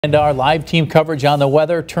And our live team coverage on the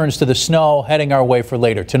weather turns to the snow heading our way for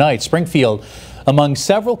later tonight. Springfield, among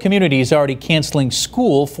several communities, already canceling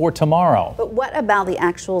school for tomorrow. But what about the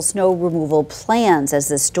actual snow removal plans as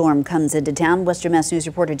this storm comes into town? Western Mass News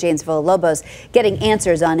reporter James Villalobos getting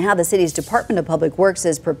answers on how the city's Department of Public Works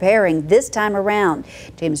is preparing this time around.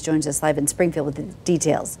 James joins us live in Springfield with the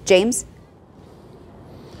details. James?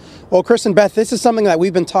 Well, Chris and Beth, this is something that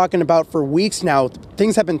we've been talking about for weeks now.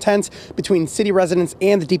 Things have been tense between city residents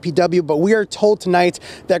and the DPW, but we are told tonight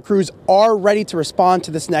that crews are ready to respond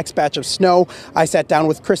to this next batch of snow. I sat down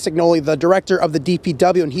with Chris Signoli, the director of the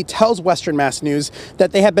DPW, and he tells Western Mass News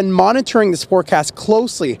that they have been monitoring this forecast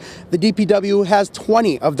closely. The DPW has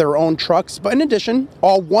 20 of their own trucks, but in addition,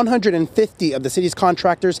 all 150 of the city's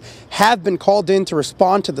contractors have been called in to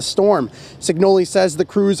respond to the storm. Signoli says the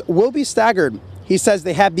crews will be staggered. He says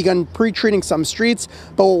they have begun pre-treating some streets,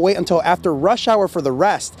 but will wait until after rush hour for the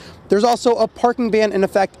rest. There's also a parking ban in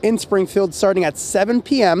effect in Springfield starting at 7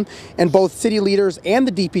 p.m. and both city leaders and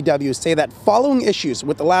the DPW say that following issues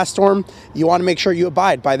with the last storm, you want to make sure you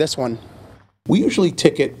abide by this one. We usually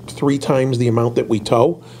ticket 3 times the amount that we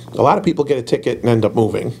tow. A lot of people get a ticket and end up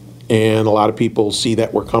moving, and a lot of people see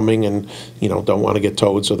that we're coming and don't want to get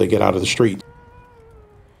towed, so they get out of the street.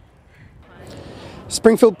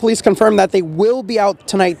 Springfield police confirmed that they will be out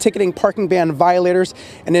tonight ticketing parking ban violators.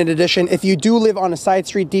 And in addition, if you do live on a side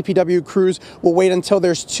street, DPW crews will wait until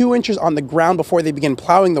there's 2 inches on the ground before they begin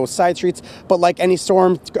plowing those side streets. But like any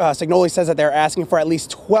storm, Signoli says that they're asking for at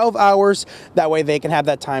least 12 hours. That way they can have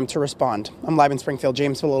that time to respond. I'm live in Springfield.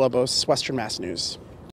 James Villalobos, Western Mass News.